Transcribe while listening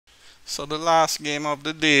So the last game of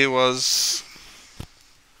the day was,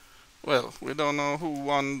 well, we don't know who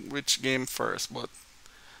won which game first, but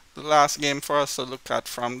the last game for us to look at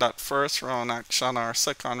from that first round action or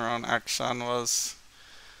second round action was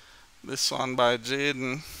this one by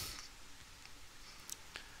Jaden.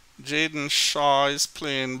 Jaden Shaw is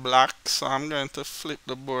playing black, so I'm going to flip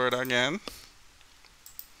the board again.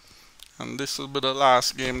 And this will be the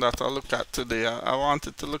last game that I'll look at today. I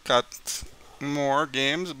wanted to look at more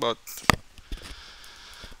games, but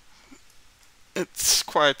it's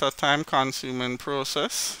quite a time-consuming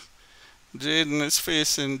process. Jaden is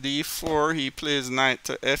facing d4. He plays knight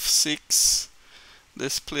to f6.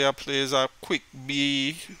 This player plays a quick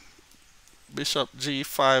bishop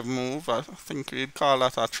g5 move. I think we'd call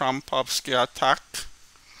that a Trompovsky attack.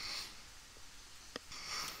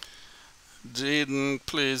 Jaden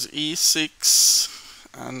plays e6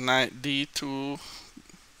 and knight d2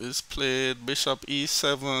 is played, bishop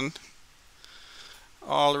e7.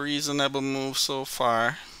 All reasonable moves so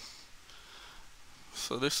far.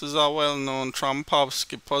 So this is a well-known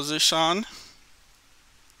Trompovsky position.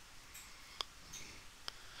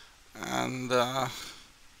 And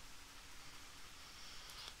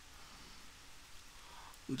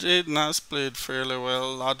Jaden has played fairly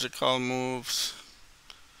well, logical moves.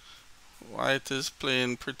 White is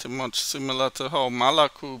playing pretty much similar to how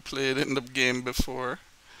Malaku played in the game before.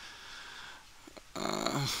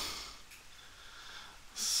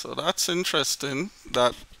 So that's interesting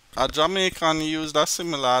that a Jamaican used a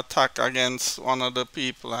similar attack against one of the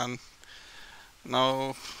people, and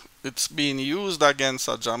now it's being used against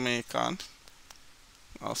a Jamaican.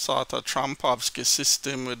 A sort of Trompovsky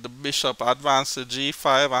system with the bishop advanced to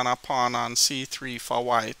g5 and a pawn on c3 for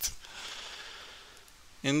white.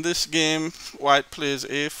 In this game, white plays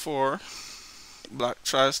a4. Black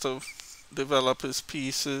tries to develop his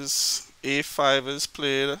pieces. a5 is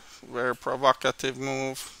played, very provocative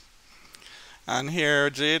move. And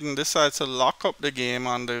here Jaden decides to lock up the game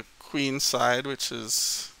on the queen side, which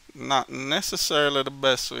is not necessarily the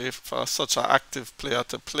best way for such an active player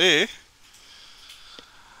to play.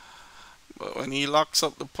 But when he locks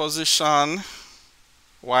up the position,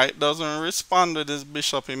 white doesn't respond with his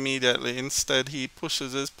bishop immediately. Instead, he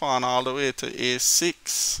pushes his pawn all the way to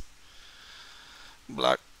a6.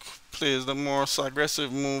 Black plays the more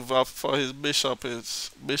aggressive move up for his bishop, is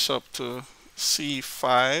bishop to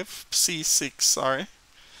c6, sorry.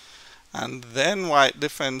 And then white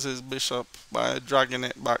defends his bishop by dragging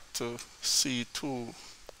it back to c2.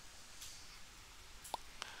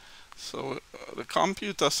 So the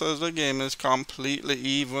computer says the game is completely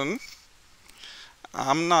even.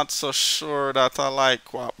 I'm not so sure that I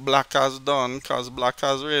like what black has done, because black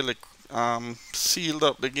has really sealed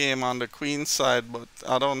up the game on the queen side, but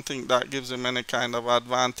I don't think that gives him any kind of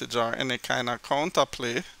advantage or any kind of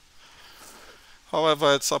counterplay.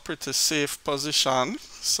 However, it's a pretty safe position,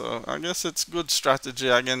 so I guess it's good strategy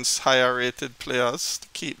against higher rated players to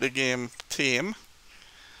keep the game tame.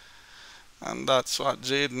 And that's what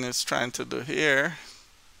Jaden is trying to do here.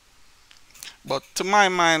 But to my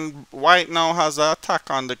mind, white now has an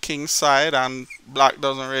attack on the king side and black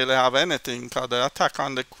doesn't really have anything, because the attack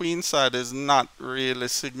on the queen side is not really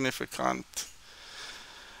significant.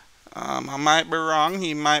 I might be wrong.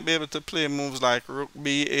 He might be able to play moves like rook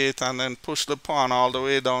b8 and then push the pawn all the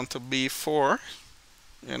way down to b4.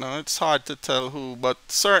 You know, it's hard to tell who, but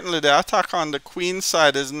certainly the attack on the queen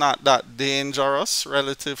side is not that dangerous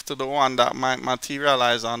relative to the one that might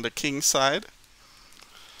materialize on the king side.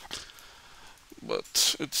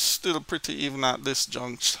 But it's still pretty even at this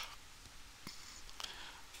juncture.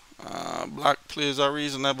 Black plays a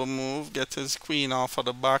reasonable move, get his queen off of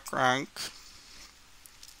the back rank.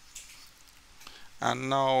 And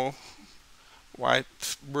now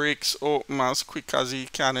white breaks open as quick as he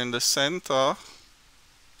can in the center.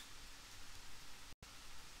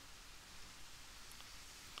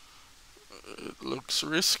 It looks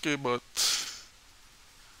risky, but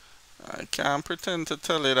I can't pretend to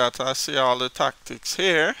tell you that I see all the tactics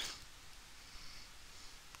here.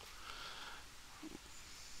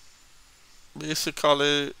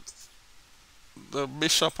 Basically, the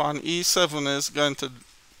bishop on e7 is going to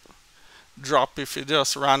drop if you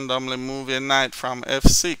just randomly move your knight from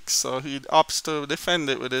f6. So he opts to defend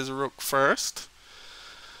it with his rook first,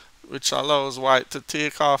 which allows white to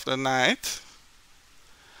take off the knight.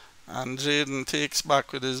 And Jaden takes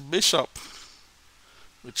back with his bishop,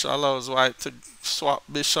 which allows white to swap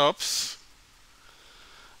bishops.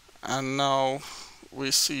 And now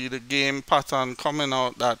we see the game pattern coming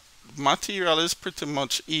out that material is pretty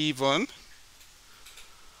much even.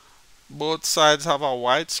 Both sides have a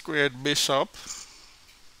white squared bishop.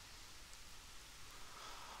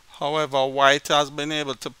 However, white has been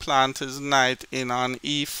able to plant his knight in on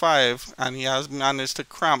e5, and he has managed to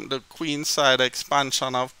cramp the queenside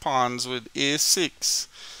expansion of pawns with a6.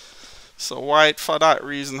 So white, for that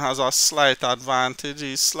reason, has a slight advantage.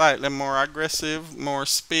 He's slightly more aggressive, more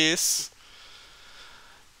space.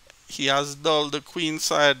 He has dulled the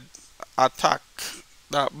queenside attack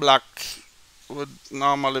that black would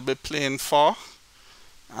normally be playing for.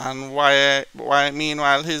 And why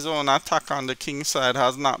meanwhile his own attack on the king side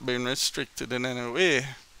has not been restricted in any way.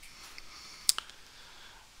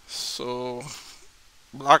 So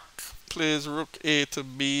black plays rook a to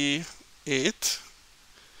b8.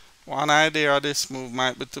 One idea of this move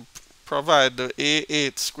might be to provide the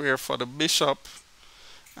a8 square for the bishop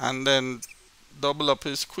and then double up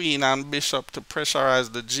his queen and bishop to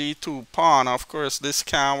pressurize the g2 pawn. Of course, this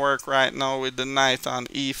can't work right now with the knight on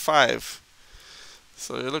e5.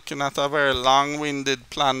 So you're looking at a very long-winded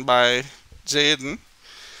plan by Jaden.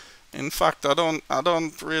 In fact, I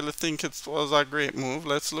don't really think it was a great move.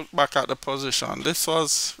 Let's look back at the position. This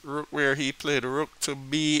was where he played rook to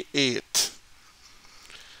b8.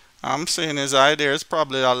 I'm saying his idea is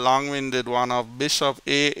probably a long-winded one of bishop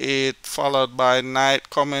a8 followed by knight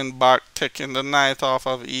coming back, taking the knight off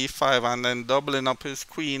of e5 and then doubling up his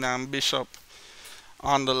queen and bishop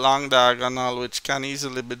on the long diagonal, which can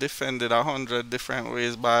easily be defended 100 different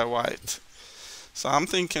ways by white. So I'm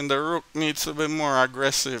thinking the rook needs to be more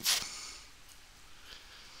aggressive.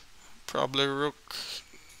 Probably rook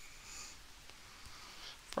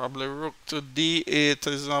to d8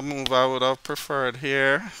 is a move I would have preferred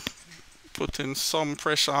here, putting some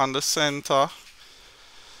pressure on the center.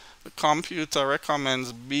 The computer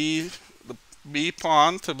recommends the b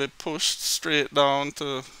pawn to be pushed straight down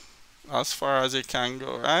to as far as it can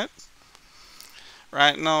go, right?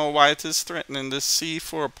 Right now white is threatening the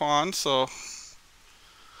c4 pawn, so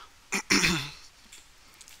the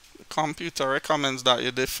computer recommends that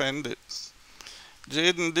you defend it.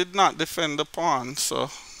 Jaden did not defend the pawn, so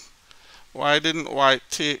why didn't white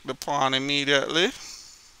take the pawn immediately?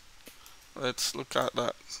 Let's look at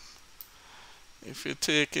that. If you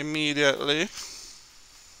take immediately,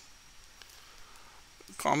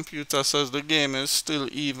 computer says the game is still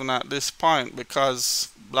even at this point because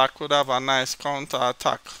black would have a nice counter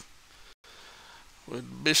attack.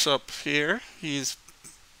 With bishop here, he's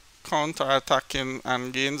counter attacking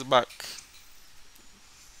and gains back.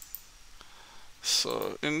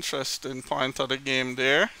 So interesting point of the game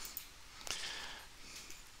there.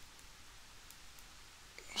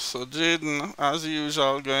 So Jaden, as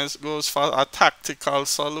usual, goes for a tactical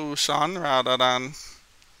solution rather than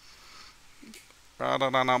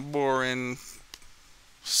a boring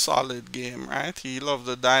solid game, right? He loves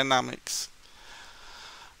the dynamics.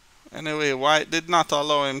 Anyway, white did not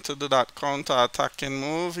allow him to do that counter-attacking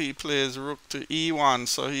move. He plays rook to e1,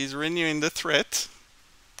 so he's renewing the threat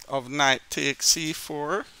of knight takes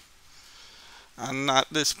c4. And at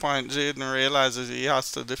this point, Jaden realizes he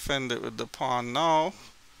has to defend it with the pawn now.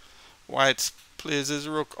 White plays his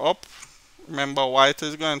rook up. Remember, white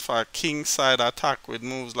is going for a kingside attack with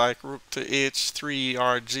moves like rook to h3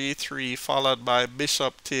 or g3, followed by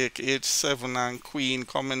bishop take h7 and queen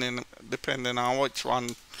coming in depending on which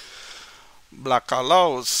one black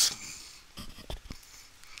allows.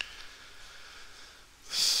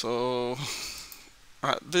 So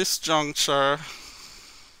at this juncture,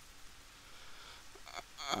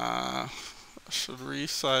 I should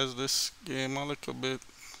resize this game a little bit.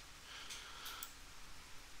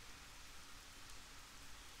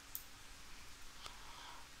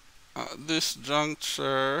 At this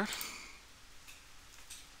juncture,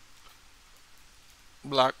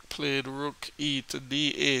 black played rook e to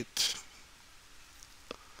d8.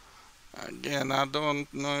 Again, I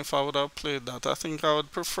don't know if I would have played that. I think I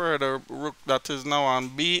would prefer the rook that is now on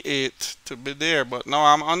b8 to be there. But now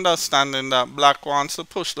I'm understanding that black wants to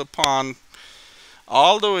push the pawn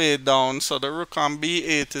all the way down. So the rook on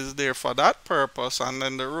b8 is there for that purpose. And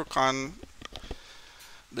then the rook on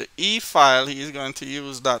the e file, he's going to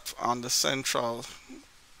use that on the central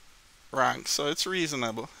rank. So it's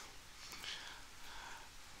reasonable.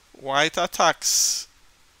 White attacks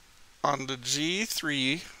on the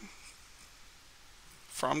g3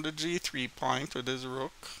 from the g3 point with his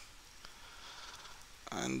rook,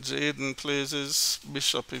 and Jaden plays his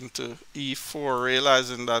bishop into e4,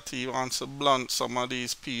 realizing that he wants to blunt some of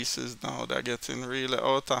these pieces now. They're getting really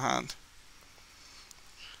out of hand.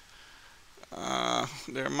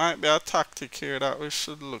 There might be a tactic here that we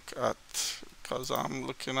should look at, because I'm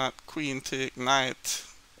looking at queen take knight.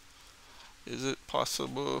 Is it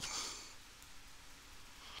possible?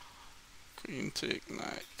 Queen take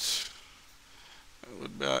knight.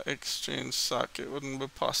 would be an exchange sack. It wouldn't be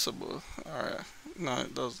possible. Alright. No,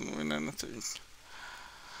 it doesn't win anything.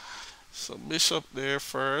 So bishop there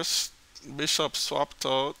first. Bishop swapped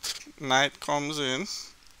out. Knight comes in.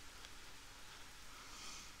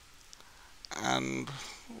 And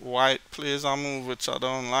white plays a move which I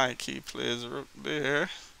don't like. He plays rook there.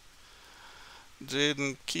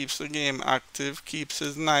 Jaden keeps the game active, keeps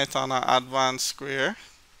his knight on an advanced square.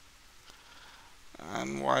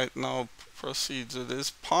 And white now proceeds with his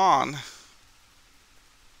pawn.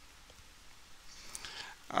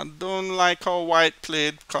 I don't like how white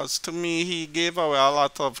played because to me he gave away a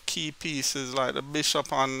lot of key pieces like the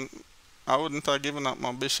bishop, and I wouldn't have given up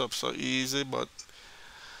my bishop so easy, but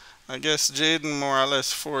I guess Jaden more or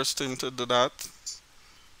less forced him to do that.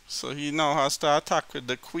 So he now has to attack with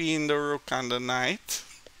the queen, the rook, and the knight.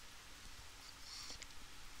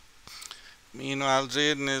 Meanwhile,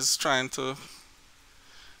 Jaden is trying to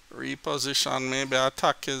reposition, maybe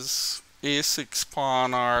attack his a6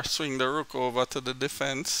 pawn or swing the rook over to the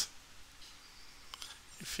defense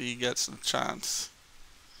if he gets the chance.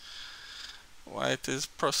 White is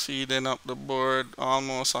proceeding up the board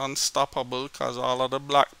almost unstoppable because all of the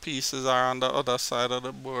black pieces are on the other side of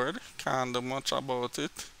the board. Can't do much about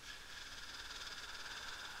it.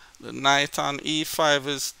 The knight on e5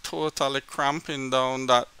 is totally cramping down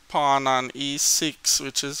that pawn on e6,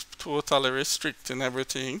 which is totally restricting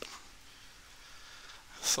everything.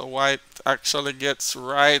 So white actually gets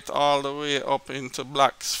right all the way up into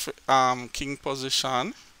black's king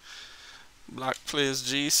position. Black plays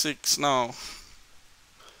g6 now.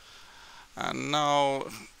 And now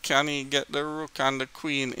can he get the rook and the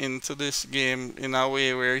queen into this game in a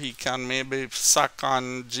way where he can maybe sack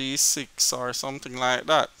on g6 or something like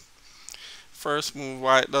that. First move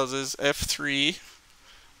white does is f3.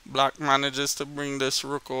 Black manages to bring this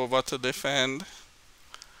rook over to defend.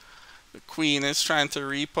 The queen is trying to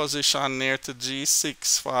reposition near to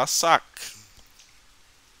g6 for a sack.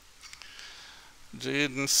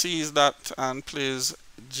 Jaden sees that and plays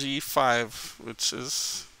g5, which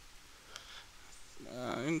is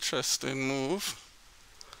an interesting move.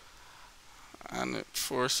 And it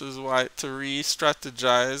forces white to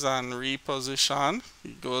re-strategize and reposition.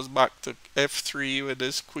 He goes back to f3 with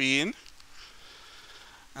his queen.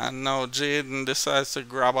 And now Jaden decides to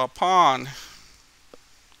grab a pawn.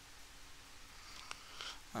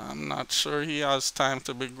 I'm not sure he has time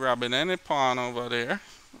to be grabbing any pawn over there.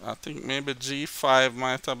 I think maybe g5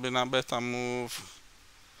 might have been a better move.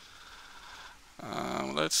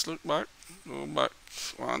 Let's look back. Go back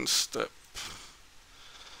one step.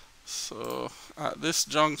 So at this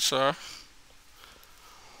juncture,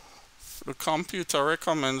 the computer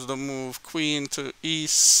recommends the move queen to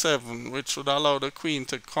e7, which would allow the queen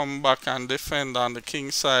to come back and defend on the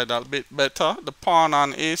king side a bit better. The pawn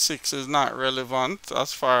on a6 is not relevant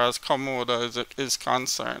as far as Komodo is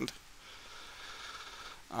concerned.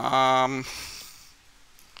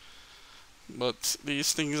 But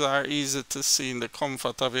these things are easy to see in the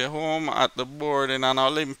comfort of your home. At the board in an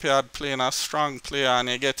Olympiad, playing a strong player and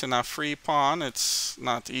you're getting a free pawn, it's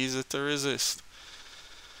not easy to resist.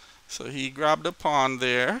 So he grabbed the pawn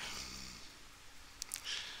there.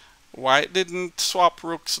 White didn't swap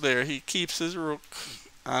rooks there. He keeps his rook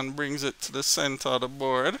and brings it to the center of the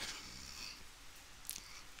board.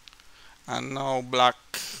 And now black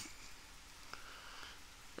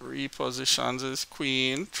repositions his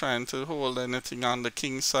queen, trying to hold anything on the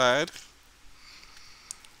king side.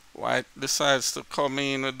 White decides to come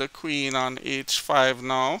in with the queen on h5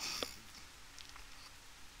 now.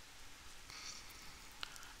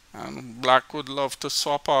 And black would love to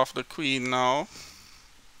swap off the queen now.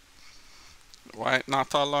 White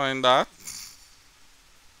not allowing that.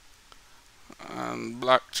 And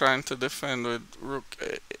black trying to defend with rook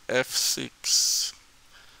f6.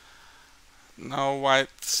 Now white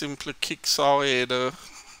simply kicks away the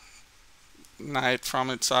knight from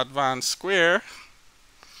its advanced square.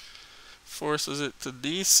 Forces it to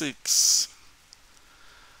d6.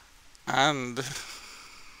 And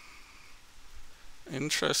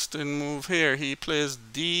interesting move here. He plays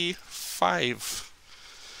d5.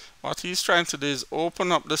 What he's trying to do is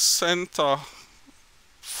open up the center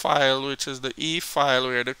file, which is the e file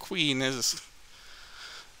where the queen is.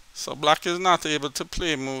 So black is not able to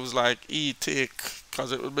play moves like e take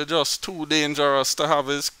because it would be just too dangerous to have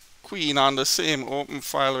his queen on the same open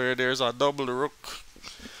file where there's a double rook.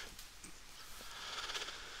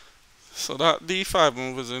 So that d5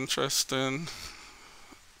 move is interesting.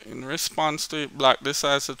 In response to it, black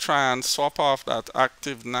decides to try and swap off that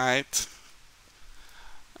active knight.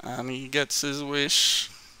 And he gets his wish.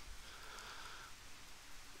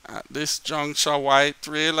 At this juncture, White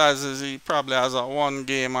realizes he probably has a one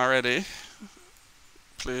game already.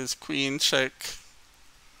 Plays queen check.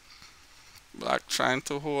 Black trying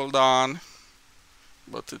to hold on,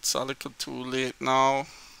 but it's a little too late now.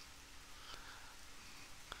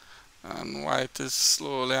 And White is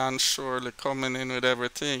slowly and surely coming in with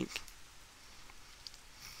everything.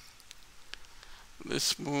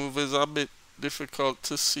 This move is a bit difficult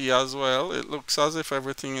to see as well. It looks as if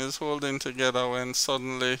everything is holding together when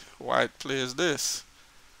suddenly White plays this.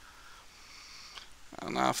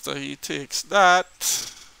 And after he takes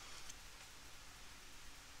that,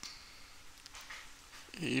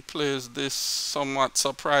 he plays this somewhat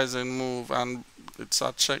surprising move, and it's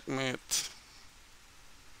a checkmate.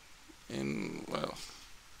 Well,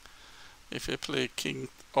 if you play king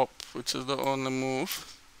up, which is the only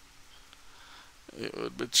move, it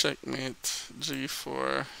would be checkmate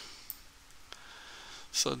g4.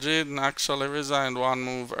 So Jaden actually resigned one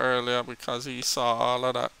move earlier because he saw all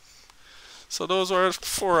of that. So those were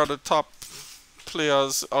four of the top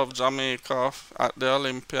players of Jamaica at the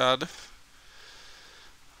Olympiad,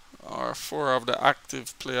 or four of the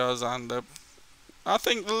active players, and I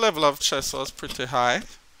think the level of chess was pretty high.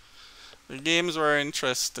 The games were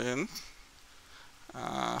interesting.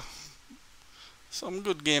 Some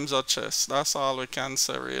good games of chess. That's all we can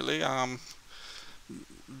say, really.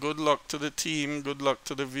 Good luck to the team. Good luck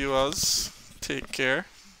to the viewers. Take care.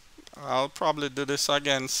 I'll probably do this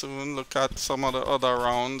again soon. Look at some of the other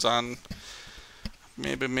rounds and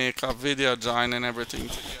maybe make a video joining everything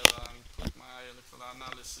together and put my little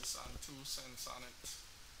analysis and 2 cents on it.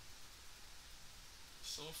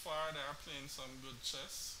 So far, they are playing some good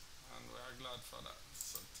chess, and we are glad for that.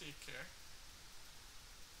 So take care.